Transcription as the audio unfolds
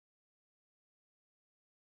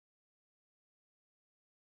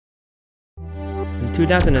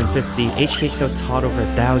2015, HKExcel taught over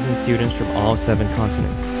 1,000 students from all 7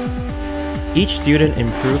 continents. Each student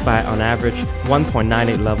improved by, on average,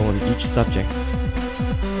 1.98 level in each subject.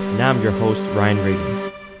 Now I'm your host, Ryan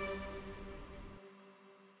Reagan.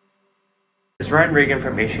 It's Ryan Reagan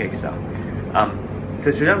from HKExcel.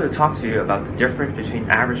 So today I'm going to talk to you about the difference between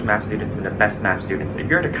average math students and the best math students. If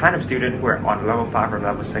you're the kind of student who are on level 5 or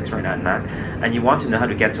level 6 right now in math, and you want to know how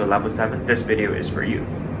to get to a level 7, this video is for you.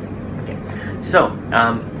 Okay. So,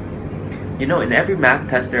 you know, in every math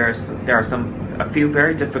test there are a few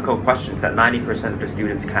very difficult questions that 90% of the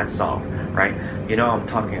students can't solve, right? You know I'm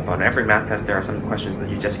talking about. In every math test there are some questions that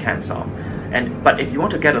you just can't solve. But if you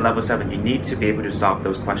want to get a level 7, you need to be able to solve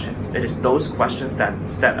those questions. It is those questions that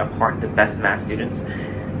set apart the best math students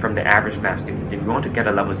from the average math students. If you want to get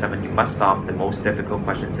a level 7, you must solve the most difficult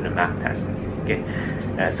questions in the math test.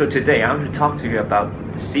 Okay. So today I want to talk to you about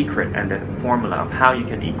the secret and the formula of how you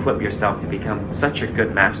can equip yourself to become such a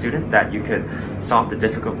good math student that you could solve the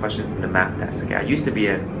difficult questions in the math test. Okay. I used to be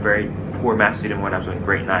a very poor math student when I was in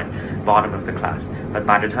grade 9, bottom of the class. But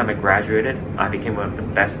by the time I graduated, I became one of the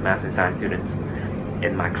best math and science students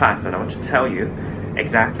in my class. And I want to tell you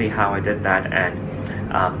exactly how I did that and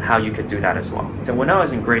how you could do that as well. So when I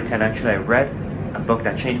was in grade 10, actually I read a book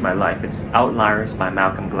that changed my life. It's Outliers by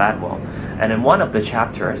Malcolm Gladwell. And in one of the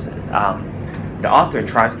chapters, the author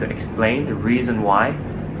tries to explain the reason why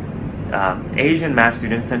Asian math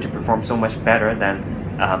students tend to perform so much better than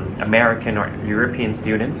American or European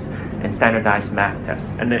students in standardized math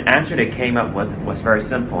tests. And the answer they came up with was very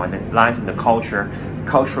simple, and it lies in the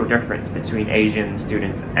cultural difference between Asian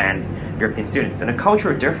students and European students. And the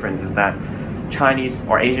cultural difference is that Chinese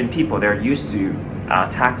or Asian people, they're used to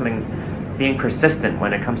being persistent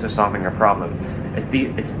when it comes to solving a problem.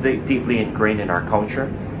 It's deeply ingrained in our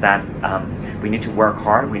culture that we need to work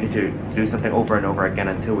hard, we need to do something over and over again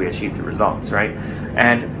until we achieve the results, right?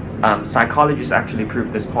 And psychologists actually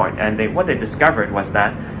proved this point, and what they discovered was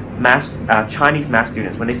that Chinese math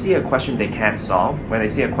students, when they see a question they can't solve, when they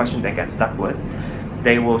see a question they get stuck with,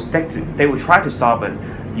 they will try to solve it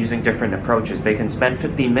using different approaches. They can spend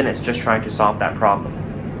 15 minutes just trying to solve that problem.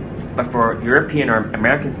 But for European or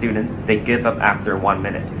American students, they give up after 1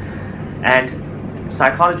 minute. And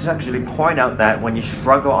psychologists actually point out that when you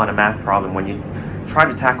struggle on a math problem, when you try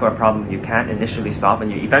to tackle a problem you can't initially solve, and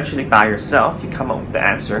you eventually by yourself, you come up with the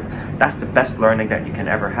answer, that's the best learning that you can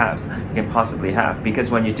ever have, you can possibly have. Because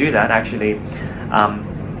when you do that, actually,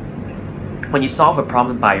 when you solve a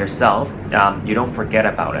problem by yourself, you don't forget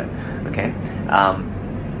about it, okay?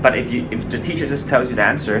 But if the teacher just tells you the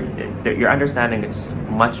answer, your understanding is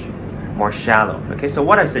much more shallow. Okay, so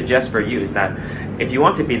what I suggest for you is that if you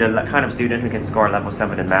want to be the kind of student who can score level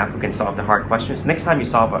 7 in math, who can solve the hard questions, next time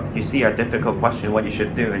you see a difficult question, what you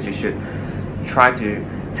should do is you should try to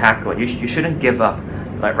tackle it. You shouldn't give up,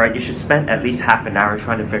 right? You should spend at least half an hour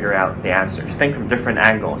trying to figure out the answer. Think from different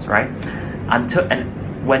angles, right?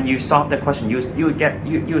 And when you solve the question,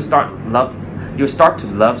 you start to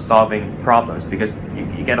love solving problems, because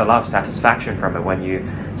you get a lot of satisfaction from it when you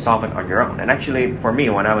solve it on your own. And actually, for me,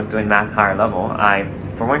 when I was doing math higher level,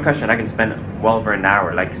 for one question I can spend well over an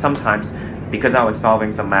hour. Like sometimes, because I was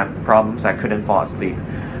solving some math problems, I couldn't fall asleep,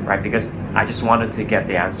 right? Because I just wanted to get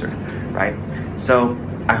the answer, right? So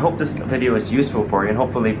I hope this video is useful for you, and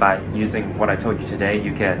hopefully by using what I told you today,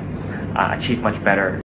 you can achieve much better